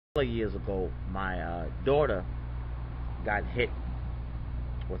couple of years ago, my daughter got hit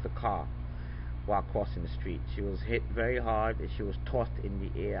with a car while crossing the street. She was hit very hard and she was tossed in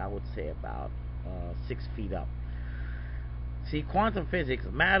the air, I would say about 6 feet up. See, quantum physics,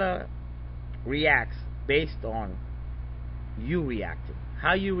 matter reacts based on you reacting.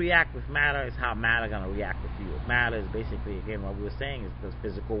 How you react with matter is how matter going to react with you. Matter is basically, again, what we were saying is the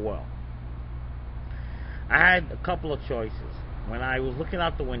physical world. I had a couple of choices. When I was looking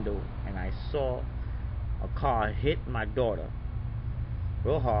out the window and I saw a car hit my daughter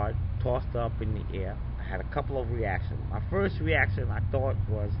real hard, tossed her up in the air, I had a couple of reactions. My first reaction, I thought,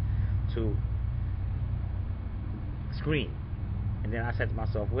 was to scream. And then I said to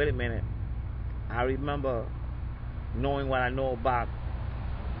myself, wait a minute, I remember knowing what I know about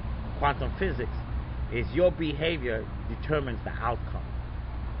quantum physics is your behavior determines the outcome.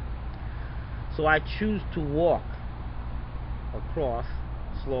 So I choose to walk across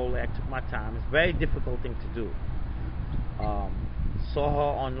slowly. I took my time. It's a very difficult thing to do. Saw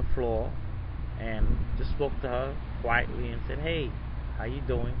her on the floor and just spoke to her quietly and said, hey, how you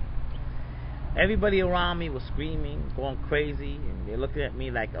doing? Everybody around me was screaming, going crazy, and they're looking at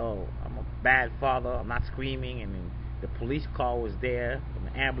me like, oh, I'm a bad father, I'm not screaming. And then the police car was there and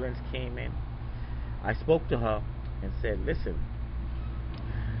the ambulance came in. I spoke to her and said, listen,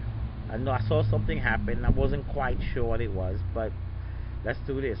 I know I saw something happen. I wasn't quite sure what it was, but let's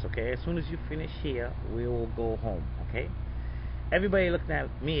do this, okay? As soon as you finish here, we will go home, okay? Everybody looking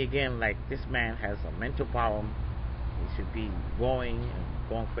at me again like this man has a mental problem. He should be going and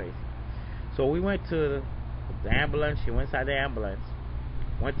going crazy. So we went to the ambulance. She went inside the ambulance,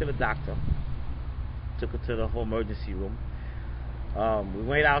 went to the doctor, took her to the whole emergency room. We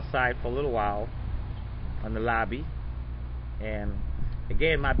wait outside for a little while in the lobby, and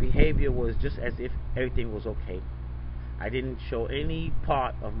again, my behavior was just as if everything was okay. I didn't show any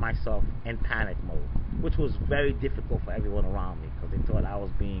part of myself in panic mode, which was very difficult for everyone around me because they thought I was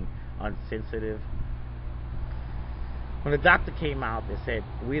being insensitive. When the doctor came out, they said,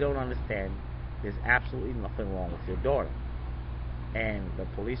 we don't understand. There's absolutely nothing wrong with your daughter. And the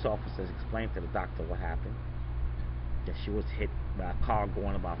police officers explained to the doctor what happened, that she was hit by a car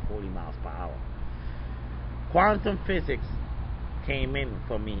going about 40 miles per hour. Quantum physics came in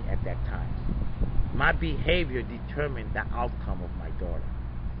for me at that time. My behavior determined the outcome of my daughter.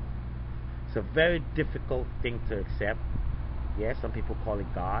 It's a very difficult thing to accept. Yes, some people call it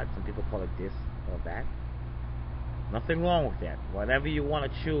God, some people call it this or that. Nothing wrong with that. Whatever you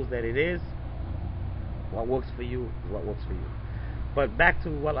want to choose that it is, what works for you is what works for you. But back to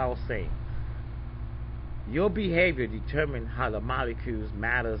what I was saying. Your behavior determines how the molecules,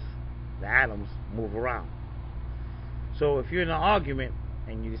 matters, the atoms move around. So if you're in an argument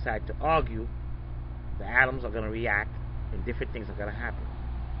and you decide to argue, the atoms are going to react and different things are going to happen.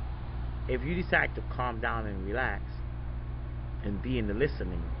 If you decide to calm down and relax and be in the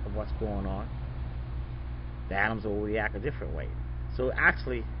listening of what's going on, the atoms will react a different way. So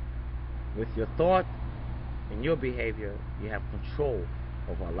actually, with your thought and your behavior, you have control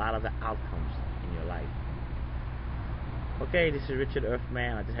over a lot of the outcomes in your life. Okay, this is Richard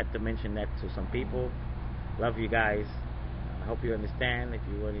Earthman. I just had to mention that to some people. Love you guys. I hope you understand. If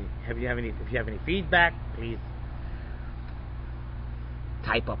you have any feedback, please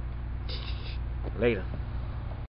type up. Later.